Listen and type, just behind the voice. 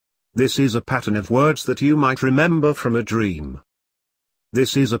This is a pattern of words that you might remember from a dream.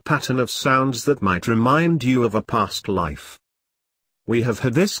 This is a pattern of sounds that might remind you of a past life. We have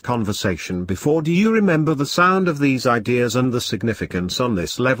had this conversation before. Do you remember the sound of these ideas and the significance on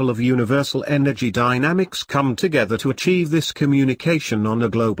this level of universal energy dynamics come together to achieve this communication on a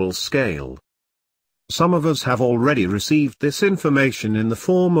global scale? Some of us have already received this information in the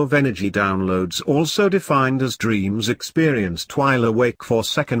form of energy downloads, also defined as dreams experienced while awake for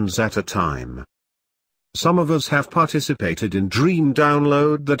seconds at a time. Some of us have participated in dream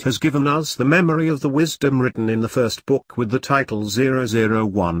download that has given us the memory of the wisdom written in the first book with the title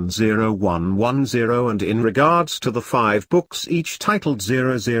 00101110, and in regards to the 5 books each titled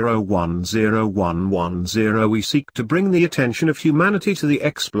 00101110, we seek to bring the attention of humanity to the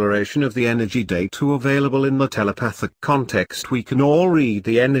exploration of the energy data available in the telepathic context. We can all read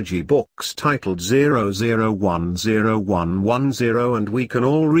the energy books titled 00101110, and we can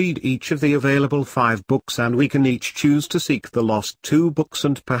all read each of the available 5 books, and we can each choose to seek the lost 2 books,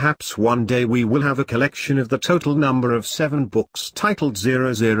 and perhaps one day we will have a collection of the total number of 7 books titled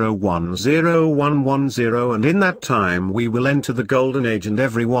 00101110, and in that time we will enter the golden age and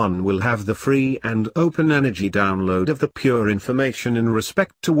everyone will have the free and open energy download of the pure information in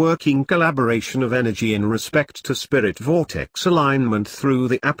respect to working collaboration of energy, in respect to spirit vortex alignment through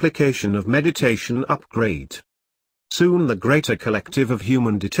the application of meditation upgrade. Soon the greater collective of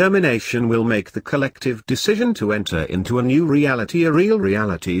human determination will make the collective decision to enter into a new reality, a real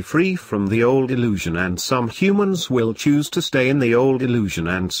reality free from the old illusion, and some humans will choose to stay in the old illusion,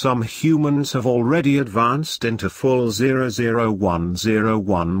 and some humans have already advanced into full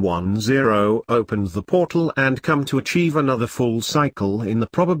 00101110, opened the portal and come to achieve another full cycle in the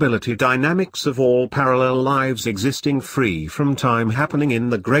probability dynamics of all parallel lives existing free from time, happening in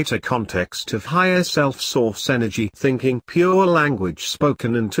the greater context of higher self-source energy, thinking, pure language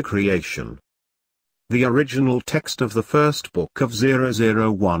spoken into creation. The original text of the first book of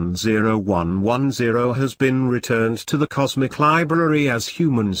 00101110 has been returned to the cosmic library as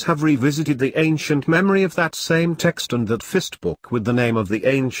humans have revisited the ancient memory of that same text, and that first book with the name of the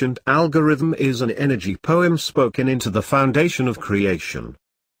ancient algorithm is an energy poem spoken into the foundation of creation.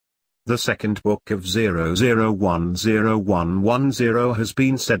 The second book of 00101110 has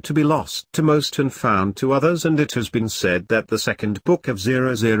been said to be lost to most and found to others, and it has been said that the second book of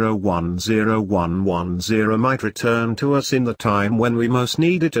 00101110 might return to us in the time when we most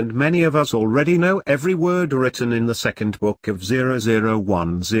need it, and many of us already know every word written in the second book of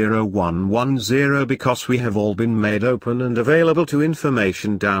 00101110 because we have all been made open and available to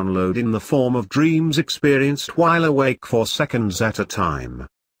information download in the form of dreams experienced while awake for seconds at a time.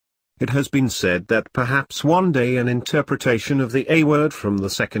 It has been said that perhaps one day an interpretation of the A word from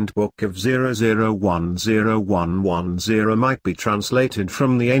the second book of 00101110 might be translated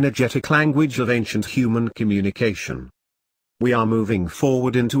from the energetic language of ancient human communication. We are moving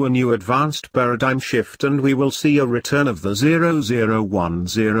forward into a new advanced paradigm shift, and we will see a return of the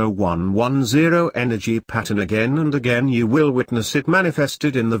 00101110 energy pattern again and again. You will witness it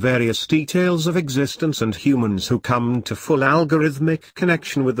manifested in the various details of existence, and humans who come to full algorithmic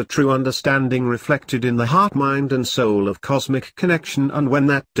connection with the true understanding reflected in the heart, mind and soul of cosmic connection. And when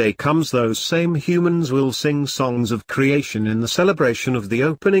that day comes, those same humans will sing songs of creation in the celebration of the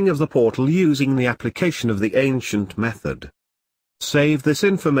opening of the portal using the application of the ancient method. Save this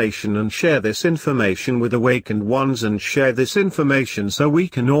information and share this information with awakened ones, and share this information so we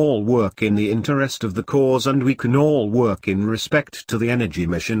can all work in the interest of the cause, and we can all work in respect to the energy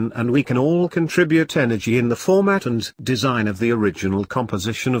mission, and we can all contribute energy in the format and design of the original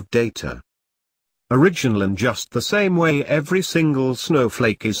composition of data. Original in just the same way every single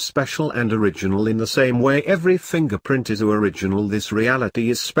snowflake is special and original, in the same way every fingerprint is original. This reality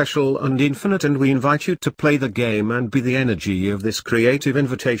is special and infinite, and we invite you to play the game and be the energy of this creative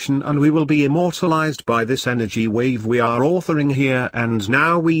invitation, and we will be immortalized by this energy wave we are authoring here and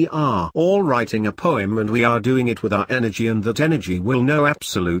now. We are all writing a poem, and we are doing it with our energy, and that energy will know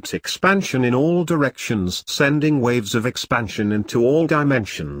absolute expansion in all directions, sending waves of expansion into all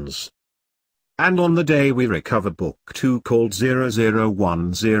dimensions. And on the day we recover Book 2 called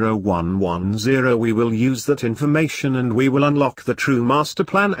 00101110, we will use that information and we will unlock the true master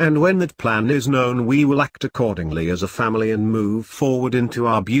plan, and when that plan is known we will act accordingly as a family and move forward into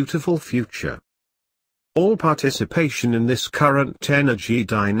our beautiful future. All participation in this current energy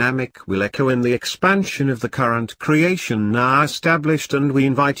dynamic will echo in the expansion of the current creation now established, and we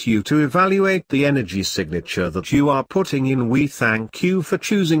invite you to evaluate the energy signature that you are putting in. We thank you for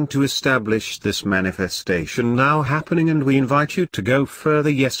choosing to establish this manifestation now happening, and we invite you to go further.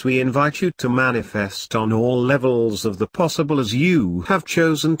 Yes, we invite you to manifest on all levels of the possible as you have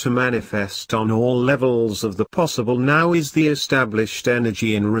chosen to manifest on all levels of the possible. Now is the established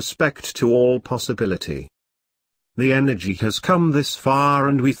energy in respect to all possibility. The energy has come this far,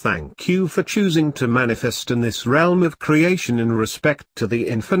 and we thank you for choosing to manifest in this realm of creation in respect to the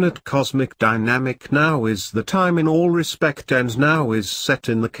infinite cosmic dynamic. Now is the time in all respect, and now is set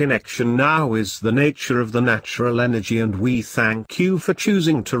in the connection. Now is the nature of the natural energy, and we thank you for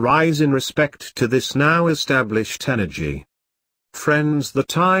choosing to rise in respect to this now established energy. Friends, the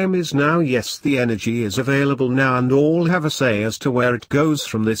time is now. Yes, the energy is available now, and all have a say as to where it goes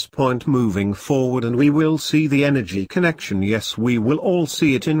from this point moving forward, and we will see the energy connection. Yes, we will all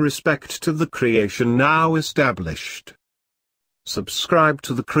see it in respect to the creation now established. Subscribe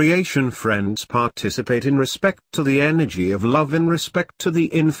to the creation, friends. Participate in respect to the energy of love, in respect to the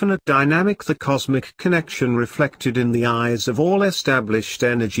infinite dynamic, the cosmic connection reflected in the eyes of all established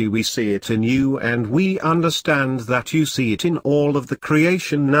energy. We see it in you, and we understand that you see it in all of the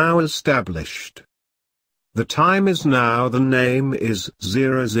creation now established. The time is now. The name is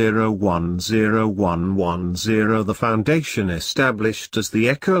 00101110. The foundation established as the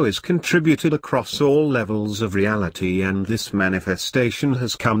echo is contributed across all levels of reality, and this manifestation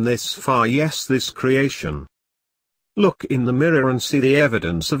has come this far. Yes, this creation. Look in the mirror and see the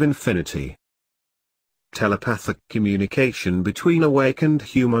evidence of infinity. Telepathic communication between awakened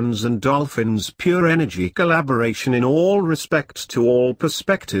humans and dolphins, pure energy collaboration in all respects to all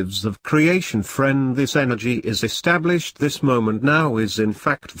perspectives of creation. Friend, this energy is established. This moment now is in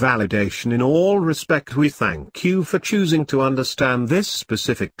fact validation in all respect. We thank you for choosing to understand this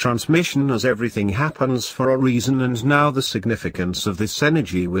specific transmission, as everything happens for a reason, and now the significance of this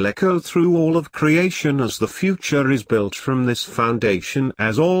energy will echo through all of creation as the future is built from this foundation,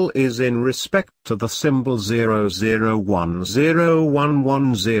 as all is in respect to the symbol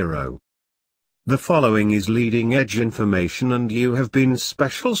 00101110. The following is leading edge information, and you have been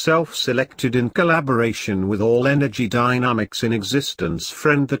special self-selected in collaboration with all energy dynamics in existence.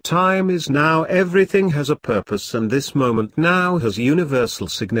 Friend, the time is now. Everything has a purpose, and this moment now has universal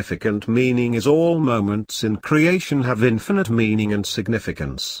significant meaning, as all moments in creation have infinite meaning and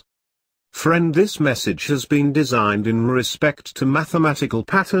significance. Friend, this message has been designed in respect to mathematical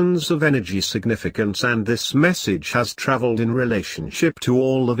patterns of energy significance, and this message has traveled in relationship to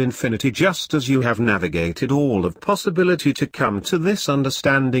all of infinity, just as you have navigated all of possibility to come to this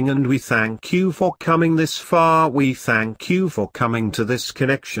understanding, and we thank you for coming this far. We thank you for coming to this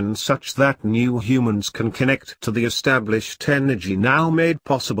connection such that new humans can connect to the established energy now made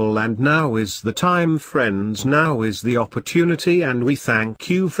possible, and now is the time, friends. Now is the opportunity, and we thank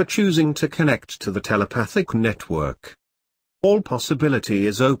you for choosing to connect to the telepathic network. All possibility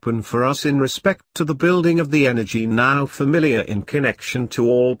is open for us in respect to the building of the energy now familiar in connection to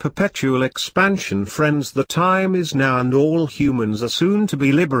all perpetual expansion. Friends, the time is now, and all humans are soon to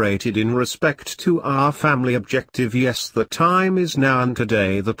be liberated in respect to our family objective. Yes, the time is now, and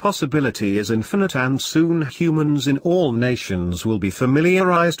today the possibility is infinite, and soon humans in all nations will be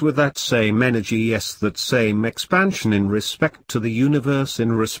familiarized with that same energy. Yes, that same expansion in respect to the universe,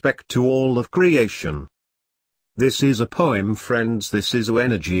 in respect to all of creation. This is a poem, friends. This is an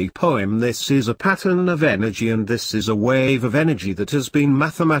energy poem. This is a pattern of energy, and this is a wave of energy that has been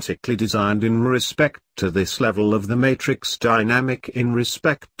mathematically designed in respect to this level of the matrix dynamic, in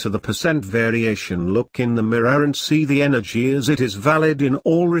respect to the percent variation. Look in the mirror and see the energy as it is valid in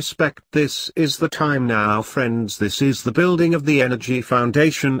all respect. This is the time now, friends. This is the building of the energy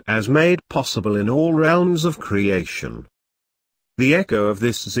foundation as made possible in all realms of creation. The echo of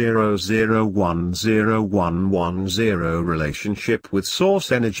this 00101110 relationship with source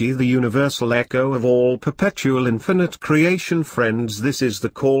energy, the universal echo of all perpetual infinite creation. Friends, this is the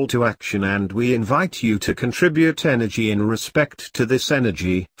call to action, and we invite you to contribute energy in respect to this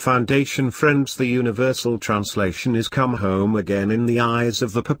energy foundation. Friends, the universal translation is come home again in the eyes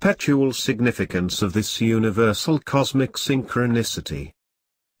of the perpetual significance of this universal cosmic synchronicity.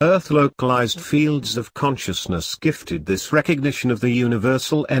 Earth-localized fields of consciousness gifted this recognition of the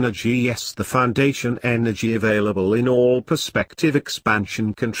universal energy. Yes, the foundation energy available in all perspective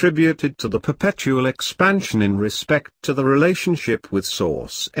expansion contributed to the perpetual expansion in respect to the relationship with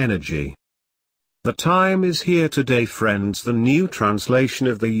source energy. The time is here today, friends. The new translation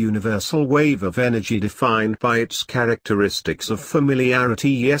of the universal wave of energy defined by its characteristics of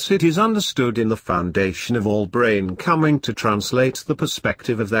familiarity. Yes, it is understood in the foundation of all brain, coming to translate the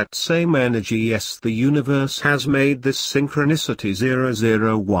perspective of that same energy. Yes, the universe has made this synchronicity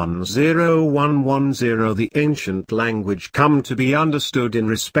 00101110, the ancient language, come to be understood in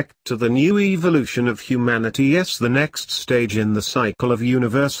respect to the new evolution of humanity. Yes, the next stage in the cycle of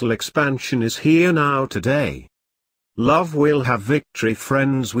universal expansion is here now today. Love will have victory,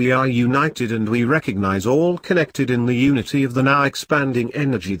 friends. We are united and we recognize all connected in the unity of the now expanding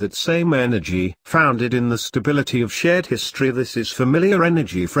energy, that same energy founded in the stability of shared history. This is familiar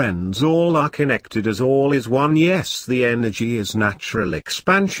energy, friends. All are connected as all is one. Yes, the energy is natural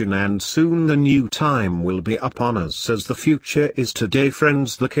expansion, and soon the new time will be upon us as the future is today,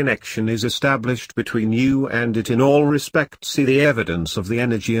 friends. The connection is established between you and it in all respects. See the evidence of the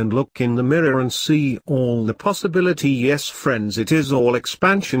energy and look in the mirror and see all the possibilities. Yes, friends, it is all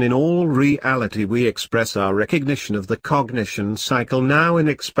expansion in all reality. We express our recognition of the cognition cycle now in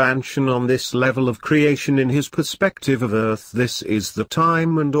expansion on this level of creation in his perspective of Earth. This is the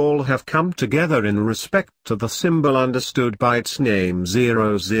time, and all have come together in respect to the symbol understood by its name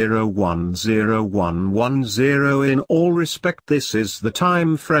 00101110. In all respect, this is the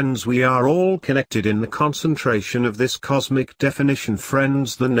time, friends. We are all connected in the concentration of this cosmic definition,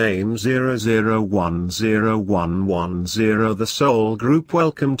 friends. The name 00101110, the soul group.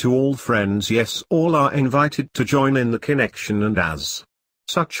 Welcome to all, friends. Yes, all are invited to join in the connection, and as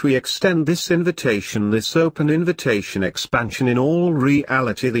such we extend this invitation, this open invitation, expansion in all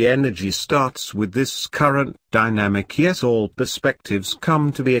reality. The energy starts with this current dynamic. Yes, all perspectives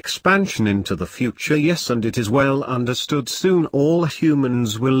come to be expansion into the future. Yes, and it is well understood, soon all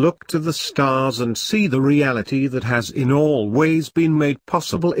humans will look to the stars and see the reality that has in all ways been made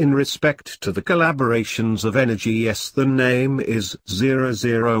possible in respect to the collaborations of energy. Yes, the name is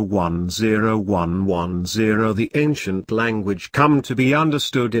 00101110, the ancient language, come to be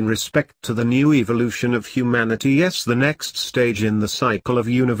understood in respect to the new evolution of humanity. Yes, the next stage in the cycle of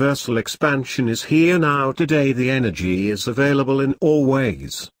universal expansion is here now today. The energy is available in all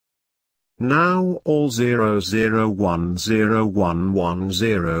ways. Now all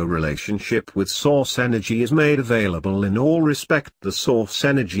 00101110 relationship with source energy is made available in all respect. The source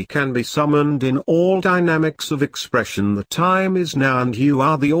energy can be summoned in all dynamics of expression. The time is now, and you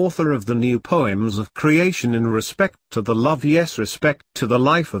are the author of the new poems of creation in respect to the love. Yes, respect to the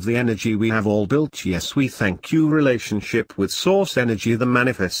life of the energy we have all built. Yes, we thank you. Relationship with source energy, the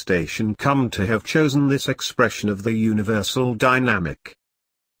manifestation, come to have chosen this expression of the universal dynamic.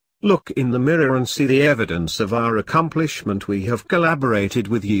 Look in the mirror and see the evidence of our accomplishment. We have collaborated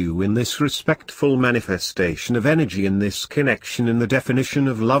with you in this respectful manifestation of energy, in this connection, in the definition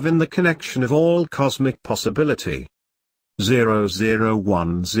of love, in the connection of all cosmic possibility.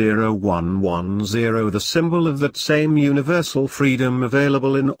 00101110, the symbol of that same universal freedom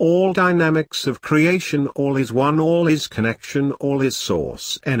available in all dynamics of creation. All is one, all is connection, all is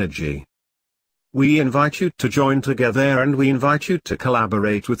source energy. We invite you to join together, and we invite you to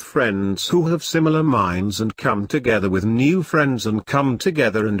collaborate with friends who have similar minds, and come together with new friends, and come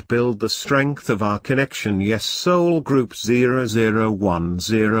together and build the strength of our connection. Yes, soul group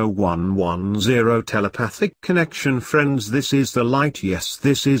 00101110, telepathic connection, friends. This is the light. Yes,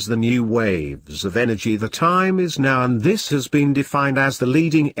 this is the new waves of energy. The time is now, and this has been defined as the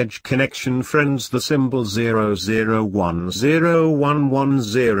leading edge connection, friends. The symbol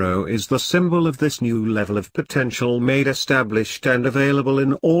 00101110 is the symbol of this new level of potential, made established and available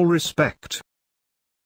in all respect.